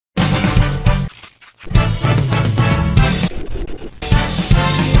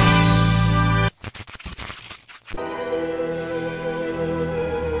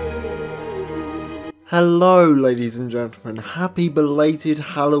Hello ladies and gentlemen, happy belated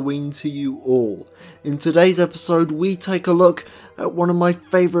Halloween to you all. In today's episode we take a look at one of my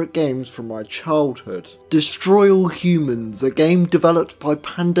favourite games from my childhood. Destroy All Humans, a game developed by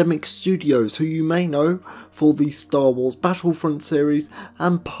Pandemic Studios, who you may know for the Star Wars Battlefront series,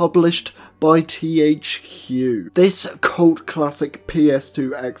 and published by THQ. This cult classic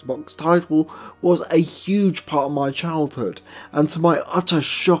PS2 Xbox title was a huge part of my childhood, and to my utter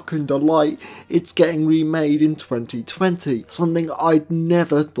shock and delight, it's getting remade in 2020, something I'd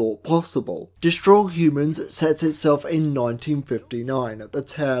never thought possible. Destroy All Humans sets itself in 1959, at the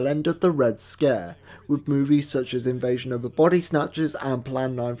tail end of the Red Scare, with movies such as Invasion of the Body Snatchers and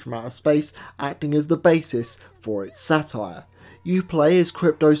Plan 9 from Outer Space acting as the basis for its satire. You play as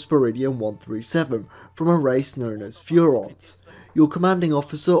Cryptosporidium 137 from a race known as Furons. Your commanding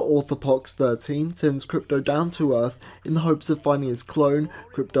officer, Orthopox 13, sends Crypto down to Earth in the hopes of finding his clone,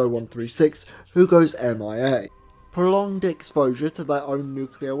 Crypto 136, who goes MIA. Prolonged exposure to their own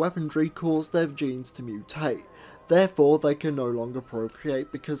nuclear weaponry caused their genes to mutate. Therefore, they can no longer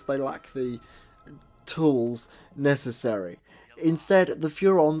procreate because they lack the tools necessary. Instead, the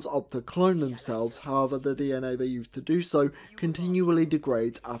Furons opt to clone themselves, however the DNA they use to do so continually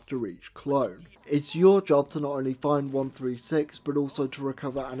degrades after each clone. It's your job to not only find 136, but also to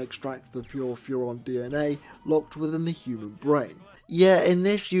recover and extract the pure Furon DNA locked within the human brain. Yeah, in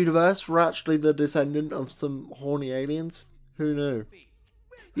this universe, we're actually the descendant of some horny aliens. Who knew?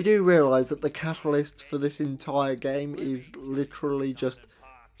 You do realise that the catalyst for this entire game is literally just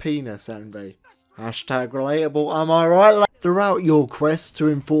penis envy. Hashtag relatable, am I right? Throughout your quest to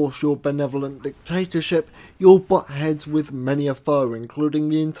enforce your benevolent dictatorship, you'll butt heads with many a foe, including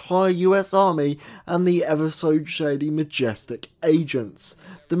the entire US Army and the ever so shady Majestic agents.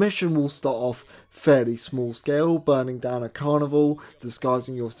 The mission will start off fairly small scale, burning down a carnival,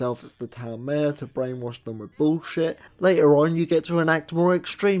 disguising yourself as the town mayor to brainwash them with bullshit. Later on you get to enact more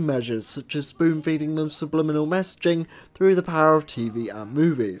extreme measures, such as spoon feeding them subliminal messaging through the power of TV and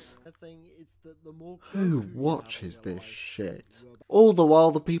movies. Who watches this shit? All the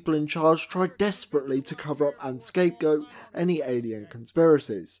while the people in charge try desperately to cover up and scapegoat any alien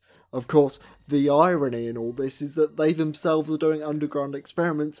conspiracies. Of course, the irony in all this is that they themselves are doing underground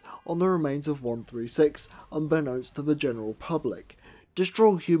experiments on the remains of 136, unbeknownst to the general public. Destroy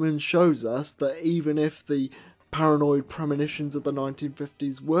All Humans shows us that even if the paranoid premonitions of the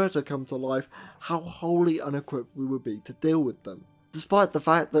 1950s were to come to life, how wholly unequipped we would be to deal with them. Despite the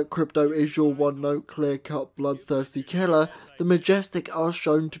fact that Crypto is your one-note, clear-cut, bloodthirsty killer, the Majestic are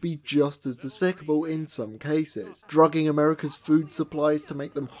shown to be just as despicable in some cases, drugging America's food supplies to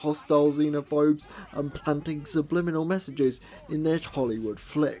make them hostile xenophobes and planting subliminal messages in their Hollywood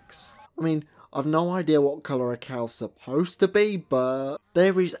flicks. I mean, I've no idea what colour a cow's supposed to be, but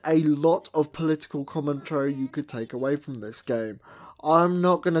there is a lot of political commentary you could take away from this game. I'm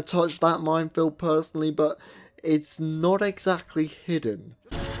not going to touch that minefield personally, but it's not exactly hidden.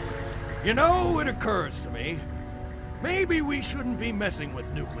 You know, it occurs to me, maybe we shouldn't be messing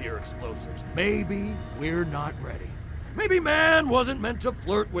with nuclear explosives. Maybe we're not ready. Maybe man wasn't meant to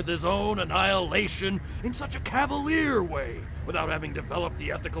flirt with his own annihilation in such a cavalier way, without having developed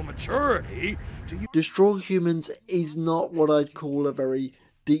the ethical maturity to Destroy All Humans is not what I'd call a very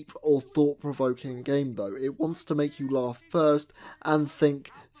deep or thought-provoking game though. It wants to make you laugh first and think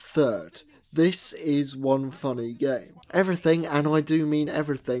third. This is one funny game. Everything, and I do mean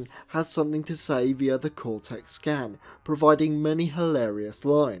everything, has something to say via the Cortex scan, providing many hilarious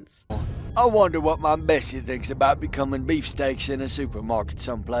lines. I wonder what my Bessie thinks about becoming beefsteaks in a supermarket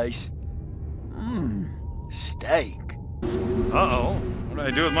someplace. Steak. Uh-oh, what do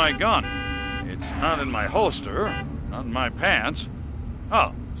I do with my gun? It's not in my holster, not in my pants.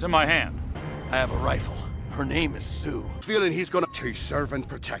 Oh, it's in my hand. I have a rifle. Her name is Sue. Feeling he's gonna to serve and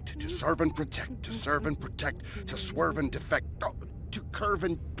protect, to serve and protect, to serve and protect, to swerve and defect, to curve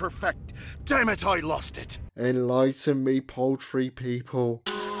and perfect. Damn it, I lost it. Enlighten me, poultry people.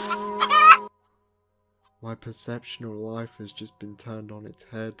 My perception of life has just been turned on its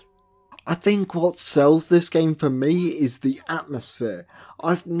head. I think what sells this game for me is the atmosphere.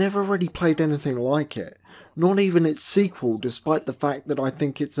 I've never really played anything like it. Not even its sequel, despite the fact that I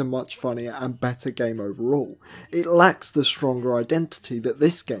think it's a much funnier and better game overall. It lacks the stronger identity that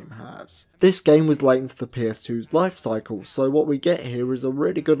this game has. This game was late into the PS2's life cycle, so what we get here is a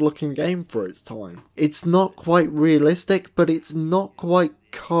really good looking game for its time. It's not quite realistic, but it's not quite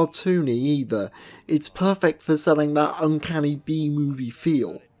cartoony either. It's perfect for selling that uncanny B-movie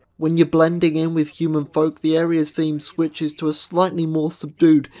feel. When you're blending in with human folk, the area's theme switches to a slightly more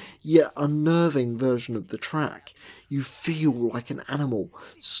subdued, yet unnerving version of the track. You feel like an animal,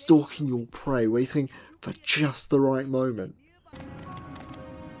 stalking your prey, waiting for just the right moment.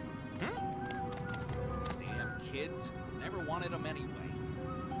 Damn kids. Never wanted them anyway.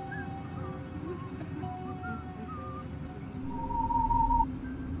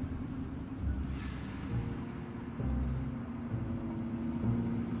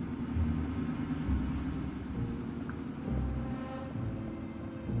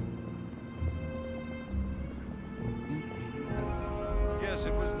 Yes,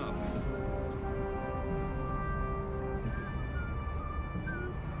 it was nothing.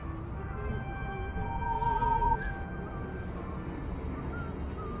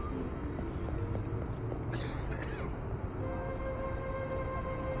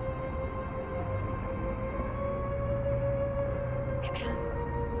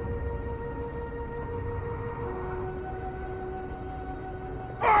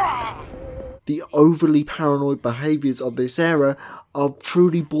 The overly paranoid behaviours of this era are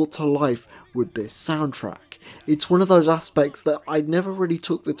truly brought to life with this soundtrack. It's one of those aspects that I never really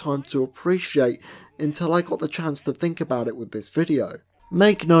took the time to appreciate until I got the chance to think about it with this video.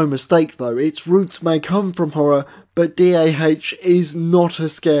 Make no mistake though, its roots may come from horror, but DAH is not a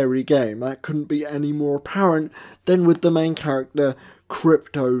scary game. That couldn't be any more apparent than with the main character,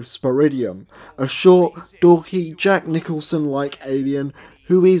 Cryptosporidium, a short, dorky, Jack Nicholson-like alien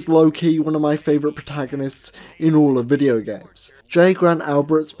who is low-key one of my favourite protagonists in all of video games. J. Grant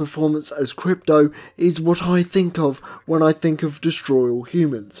Albert's performance as Crypto is what I think of when I think of Destroy All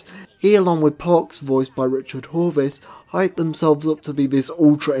Humans. He, along with Pox, voiced by Richard Horvitz, hype themselves up to be this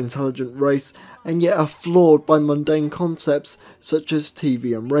ultra-intelligent race, and yet are flawed by mundane concepts such as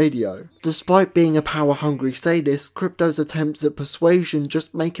TV and radio. Despite being a power-hungry sadist, Crypto's attempts at persuasion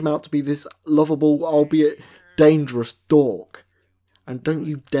just make him out to be this lovable, albeit dangerous dork. And don't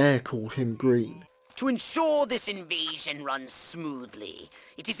you dare call him green. To ensure this invasion runs smoothly,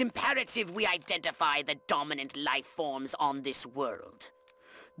 it is imperative we identify the dominant life forms on this world.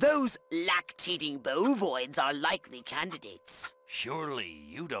 Those lactating bovoids are likely candidates. Surely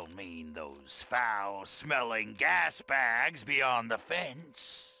you don't mean those foul-smelling gas bags beyond the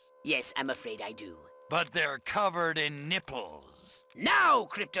fence? Yes, I'm afraid I do. But they're covered in nipples. Now,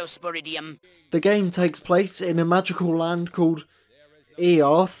 Cryptosporidium! The game takes place in a magical land called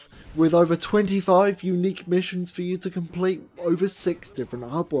Earth, with over 25 unique missions for you to complete over 6 different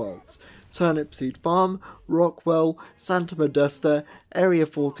hub worlds. Turnip Seed Farm, Rockwell, Santa Modesta, Area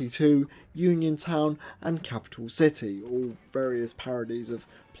 42, Uniontown, and Capital City, all various parodies of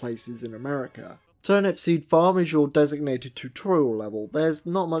places in America. Turnip Seed Farm is your designated tutorial level. There's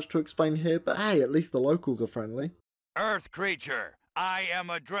not much to explain here, but hey, at least the locals are friendly. Earth creature, I am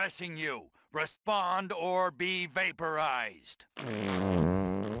addressing you. Respond or be vaporized.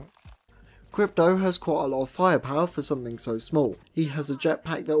 Crypto has quite a lot of firepower for something so small. He has a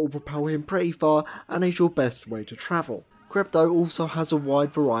jetpack that will propel him pretty far and is your best way to travel. Crypto also has a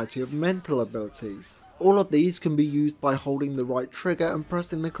wide variety of mental abilities. All of these can be used by holding the right trigger and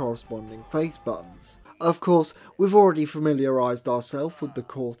pressing the corresponding face buttons. Of course, we've already familiarised ourselves with the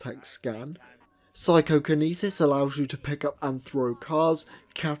Cortex scan. Psychokinesis allows you to pick up and throw cars,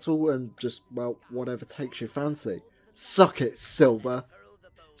 cattle, and just, well, whatever takes your fancy. Suck it, Silver!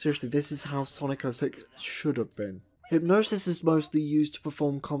 Seriously, this is how Sonic 06 should have been. Hypnosis is mostly used to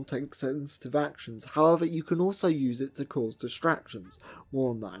perform context-sensitive actions, however you can also use it to cause distractions, more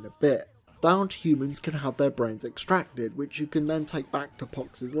on that in a bit. Downed humans can have their brains extracted, which you can then take back to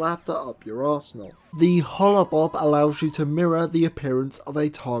Pox's lab to up your arsenal. The Holobob allows you to mirror the appearance of a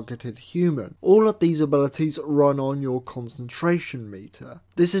targeted human. All of these abilities run on your concentration meter.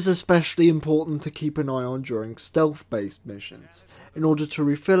 This is especially important to keep an eye on during stealth-based missions. In order to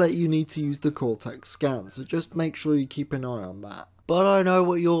refill it, you need to use the Cortex scan, so just make sure you keep an eye on that. But I know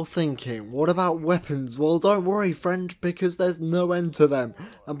what you're thinking, what about weapons? Well, don't worry friend, because there's no end to them,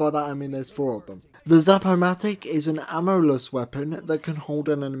 and by that I mean there's 4 of them. The Zap-O-Matic is an ammo-less weapon that can hold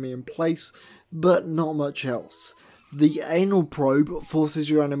an enemy in place, but not much else. The Anal Probe forces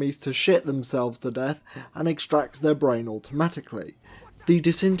your enemies to shit themselves to death and extracts their brain automatically. The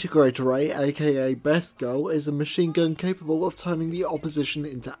Disintegrator Ray, aka Best Girl, is a machine gun capable of turning the opposition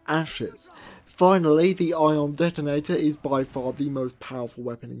into ashes. Finally, the Ion Detonator is by far the most powerful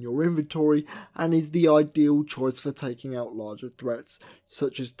weapon in your inventory and is the ideal choice for taking out larger threats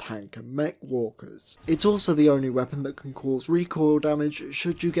such as tank and mech walkers. It's also the only weapon that can cause recoil damage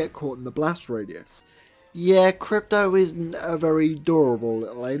should you get caught in the blast radius. Yeah, Crypto isn't a very durable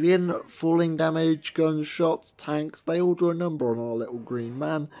little alien. Falling damage, gunshots, tanks, they all do a number on our little green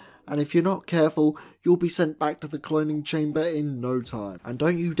man. And if you're not careful, you'll be sent back to the cloning chamber in no time. And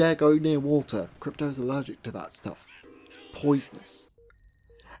don't you dare go near water. Crypto's allergic to that stuff. It's poisonous.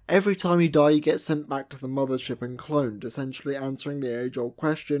 Every time you die, you get sent back to the mothership and cloned, essentially answering the age-old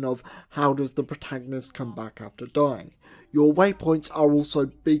question of how does the protagonist come back after dying. Your waypoints are also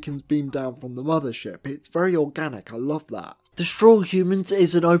beacons beamed down from the mothership. It's very organic, I love that. Destroy All Humans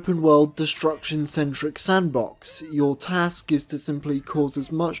is an open world destruction-centric sandbox. Your task is to simply cause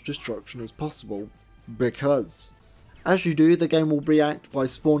as much destruction as possible, because. As you do, the game will react by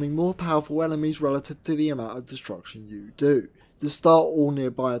spawning more powerful enemies relative to the amount of destruction you do. To start, all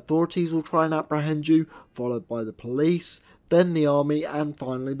nearby authorities will try and apprehend you, followed by the police, then the army, and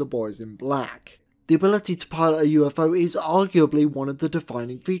finally the boys in black. The ability to pilot a UFO is arguably one of the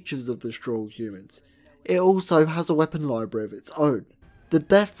defining features of Destroy All Humans. It also has a weapon library of its own. The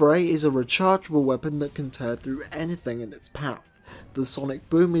Death Ray is a rechargeable weapon that can tear through anything in its path. The Sonic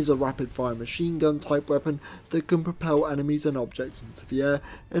Boom is a rapid-fire machine gun type weapon that can propel enemies and objects into the air,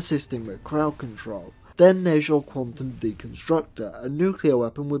 assisting with crowd control. Then there's your Quantum Deconstructor, a nuclear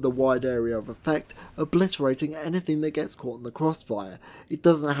weapon with a wide area of effect, obliterating anything that gets caught in the crossfire. It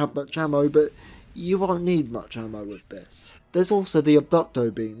doesn't have much ammo, but you won't need much ammo with this. There's also the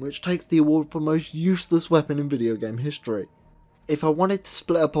Abducto Beam, which takes the award for most useless weapon in video game history. If I wanted to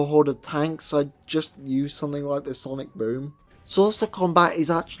split up a horde of tanks, I'd just use something like the Sonic Boom. Saucer combat is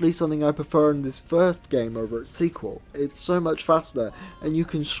actually something I prefer in this first game over its sequel. It's so much faster, and you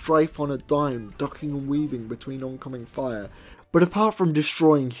can strafe on a dime, ducking and weaving between oncoming fire. But apart from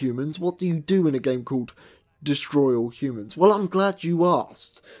destroying humans, what do you do in a game called Destroy All Humans? Well, I'm glad you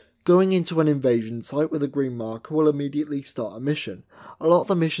asked. Going into an invasion site with a green marker will immediately start a mission. A lot of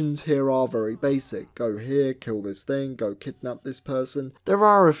the missions here are very basic. Go here, kill this thing, go kidnap this person. There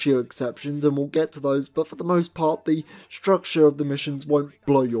are a few exceptions and we'll get to those, but for the most part the structure of the missions won't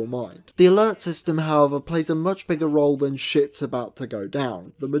blow your mind. The alert system, however, plays a much bigger role than shit's about to go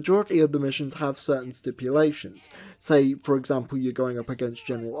down. The majority of the missions have certain stipulations. Say, for example, you're going up against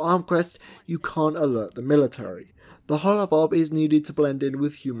General Armquest, you can't alert the military. The holobob is needed to blend in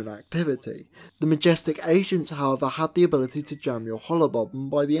with human activity. The Majestic Agents, however, had the ability to jam your holobob,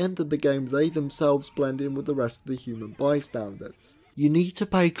 and by the end of the game they themselves blend in with the rest of the human bystanders. You need to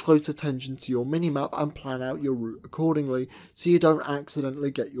pay close attention to your minimap and plan out your route accordingly so you don't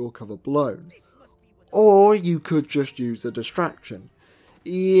accidentally get your cover blown. Or you could just use a distraction.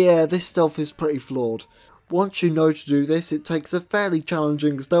 Yeah, this stealth is pretty flawed. Once you know to do this, it takes a fairly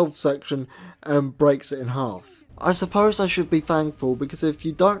challenging stealth section and breaks it in half. I suppose I should be thankful, because if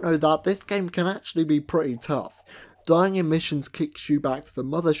you don't know that, this game can actually be pretty tough. Dying in missions kicks you back to the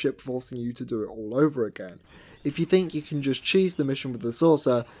mothership, forcing you to do it all over again. If you think you can just cheese the mission with the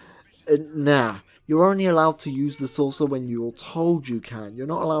saucer, nah. You're only allowed to use the saucer when you're told you can. You're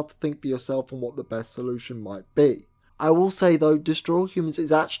not allowed to think for yourself on what the best solution might be. I will say though, Destroy All Humans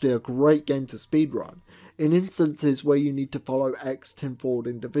is actually a great game to speedrun. In instances where you need to follow X tinfoiled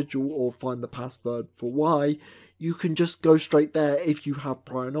individual or find the password for Y, you can just go straight there if you have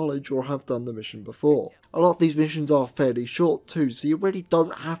prior knowledge or have done the mission before. A lot of these missions are fairly short too, so you really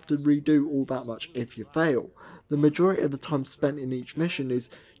don't have to redo all that much if you fail. The majority of the time spent in each mission is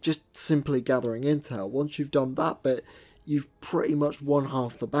just simply gathering intel. Once you've done that bit, you've pretty much won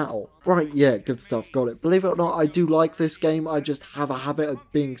half the battle. Right, yeah, good stuff, got it. Believe it or not, I do like this game. I just have a habit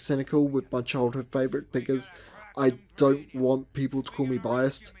of being cynical with my childhood favourite because I don't want people to call me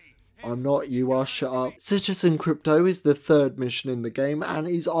biased. I'm not, you are, shut up. Citizen Crypto is the third mission in the game and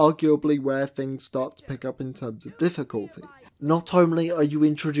is arguably where things start to pick up in terms of difficulty. Not only are you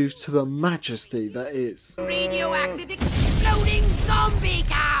introduced to the majesty that is Radioactive exploding zombie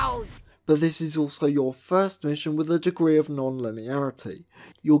cows! but this is also your first mission with a degree of non-linearity.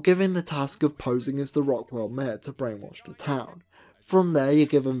 You're given the task of posing as the Rockwell mayor to brainwash the town. From there you're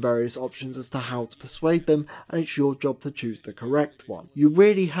given various options as to how to persuade them, and it's your job to choose the correct one. You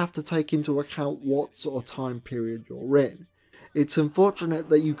really have to take into account what sort of time period you're in. It's unfortunate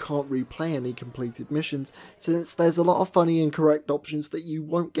that you can't replay any completed missions, since there's a lot of funny and correct options that you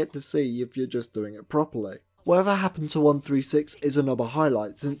won't get to see if you're just doing it properly. Whatever happened to 136 is another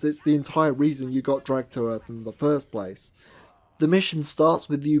highlight, since it's the entire reason you got dragged to Earth in the first place. The mission starts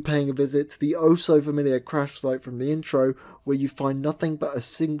with you paying a visit to the oh so familiar crash site from the intro, where you find nothing but a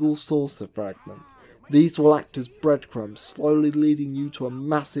single saucer fragment. These will act as breadcrumbs, slowly leading you to a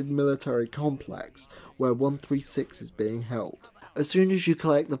massive military complex, where 136 is being held. As soon as you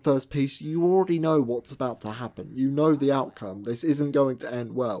collect the first piece, you already know what's about to happen. You know the outcome. This isn't going to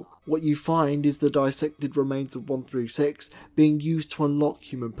end well. What you find is the dissected remains of 136 being used to unlock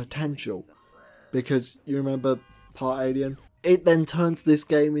human potential. Because, you remember Part Alien? It then turns this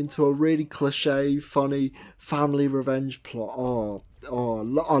game into a really cliche, funny, family revenge plot.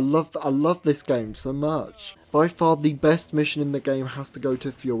 I love this game so much. By far the best mission in the game has to go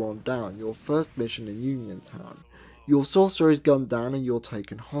to Furon Down, your first mission in Uniontown. Your sorcerer is gunned down and you're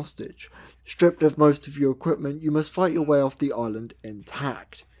taken hostage. Stripped of most of your equipment, you must fight your way off the island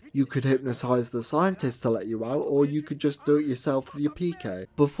intact. You could hypnotise the scientist to let you out, or you could just do it yourself with your PK.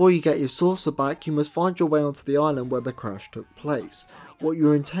 Before you get your saucer back, you must find your way onto the island where the crash took place. What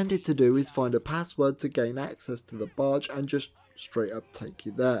you're intended to do is find a password to gain access to the barge and just straight up take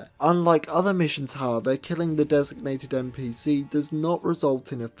you there. Unlike other missions, however, killing the designated NPC does not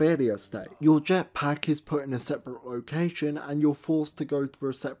result in a failure state. Your jetpack is put in a separate location and you're forced to go through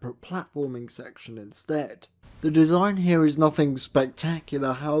a separate platforming section instead. The design here is nothing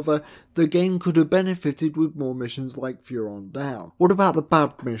spectacular, however, the game could have benefited with more missions like Furon Down. What about the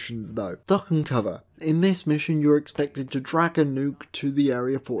bad missions though? Duck and Cover. In this mission you're expected to drag a nuke to the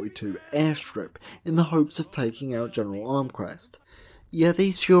Area 42 airstrip in the hopes of taking out General Armquest. Yeah,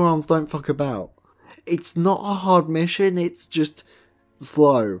 these Furons don't fuck about. It's not a hard mission, it's just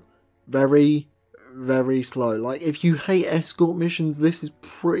slow. Very, very slow. Like, if you hate escort missions, this is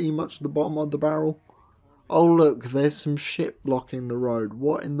pretty much the bottom of the barrel. Oh look, there's some shit blocking the road.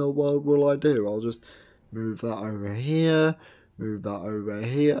 What in the world will I do? I'll just move that over here, move that over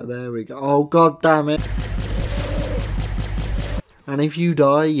here. There we go. Oh god damn it. And if you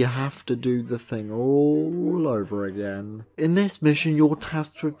die, you have to do the thing all over again. In this mission, you're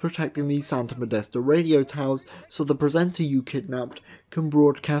tasked with protecting the Santa Modesta radio towers so the presenter you kidnapped can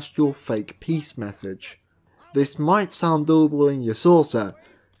broadcast your fake peace message. This might sound doable in your saucer.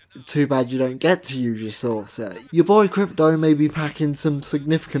 Too bad you don't get to use your saucer. Your boy Crypto may be packing some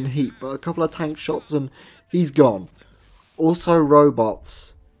significant heat, but a couple of tank shots and he's gone. Also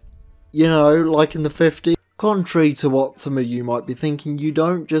robots. You know, like in the 50s. Contrary to what some of you might be thinking, you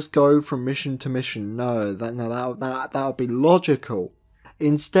don't just go from mission to mission. No, that would be logical.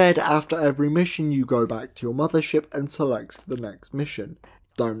 Instead, after every mission, you go back to your mothership and select the next mission.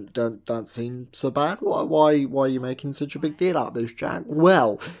 Don't seem so bad. Why are you making such a big deal out of this, Jack?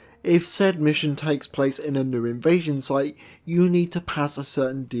 Well, if said mission takes place in a new invasion site, you need to pass a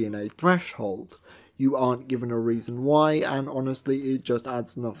certain DNA threshold. You aren't given a reason why, and honestly it just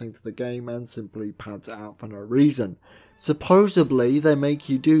adds nothing to the game and simply pads it out for no reason. Supposedly they make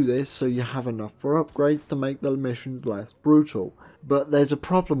you do this so you have enough for upgrades to make the missions less brutal, but there's a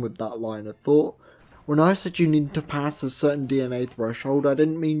problem with that line of thought. When I said you need to pass a certain DNA threshold, I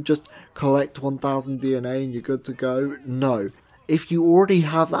didn't mean just collect 1000 DNA and you're good to go. No. If you already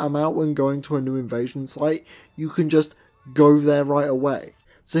have that amount when going to a new invasion site, you can just go there right away.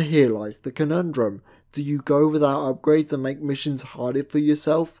 So here lies the conundrum. Do you go without upgrades and make missions harder for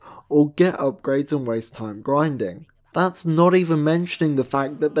yourself, or get upgrades and waste time grinding? That's not even mentioning the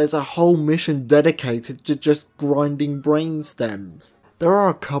fact that there's a whole mission dedicated to just grinding brain stems. There are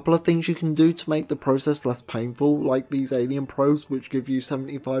a couple of things you can do to make the process less painful, like these alien probes which give you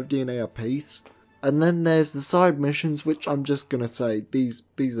 75 DNA apiece. And then there's the side missions, which I'm just gonna say, these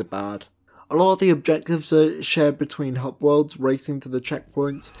are bad. A lot of the objectives are shared between hub worlds, racing to the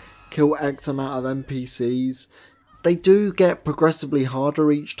checkpoints, kill X amount of NPCs. They do get progressively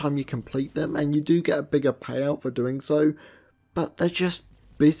harder each time you complete them, and you do get a bigger payout for doing so, but they're just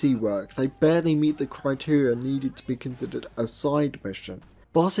busy work. They barely meet the criteria needed to be considered a side mission.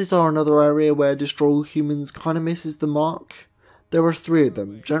 Bosses are another area where Destroy All Humans kinda misses the mark. There are 3 of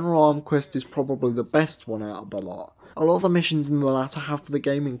them. General Armquest is probably the best one out of the lot. A lot of the missions in the latter half of the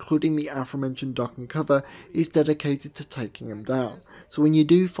game, including the aforementioned Duck and Cover, is dedicated to taking him down. So when you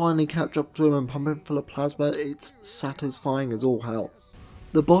do finally catch up to him and pump him full of plasma, it's satisfying as all hell.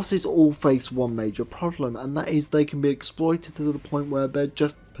 The bosses all face one major problem, and that is they can be exploited to the point where they're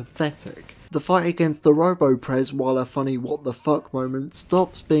just pathetic. The fight against the Robo-Prez, while a funny what the fuck moment,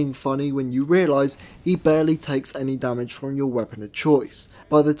 stops being funny when you realise he barely takes any damage from your weapon of choice.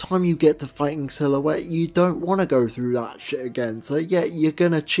 By the time you get to fighting Silhouette, you don't want to go through that shit again, so yeah, you're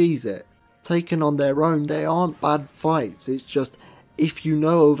gonna cheese it. Taken on their own, they aren't bad fights, it's just, if you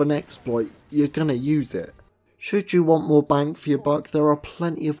know of an exploit, you're gonna use it. Should you want more bang for your buck, there are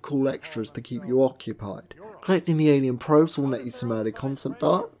plenty of cool extras to keep you occupied. Collecting the alien probes will net you some early concept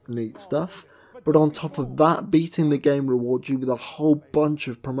art, neat stuff. But on top of that, beating the game rewards you with a whole bunch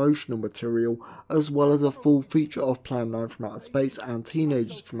of promotional material, as well as a full feature of Plan 9 from Outer Space and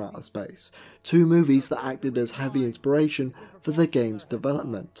Teenagers from Outer Space, two movies that acted as heavy inspiration for the game's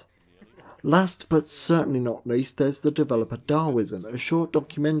development. Last but certainly not least, there's the developer Darwism, a short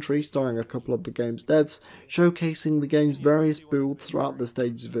documentary starring a couple of the game's devs, showcasing the game's various builds throughout the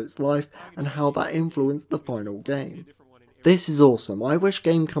stages of its life and how that influenced the final game. This is awesome. I wish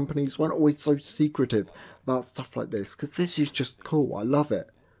game companies weren't always so secretive about stuff like this, because this is just cool. I love it.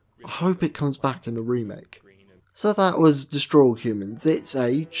 I hope it comes back in the remake. So that was Destroy All Humans. It's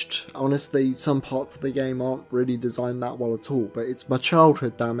aged. Honestly, some parts of the game aren't really designed that well at all, but it's my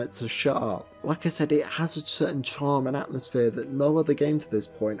childhood, damn it, so shut up. Like I said, it has a certain charm and atmosphere that no other game to this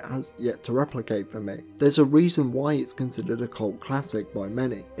point has yet to replicate for me. There's a reason why it's considered a cult classic by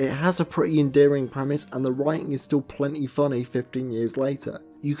many. It has a pretty endearing premise and the writing is still plenty funny 15 years later.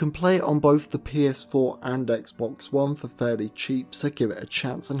 You can play it on both the PS4 and Xbox One for fairly cheap, so give it a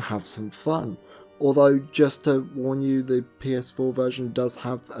chance and have some fun. Although, just to warn you, the PS4 version does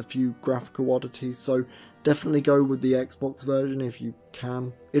have a few graphical oddities, so definitely go with the Xbox version if you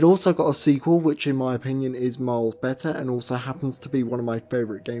can. It also got a sequel, which in my opinion is miles better and also happens to be one of my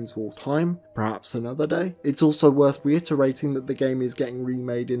favourite games of all time, perhaps another day. It's also worth reiterating that the game is getting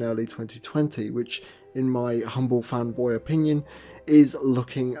remade in early 2020, which in my humble fanboy opinion is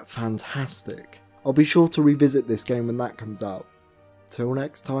looking fantastic. I'll be sure to revisit this game when that comes out. Till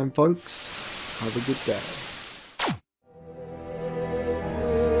next time folks, have a good day.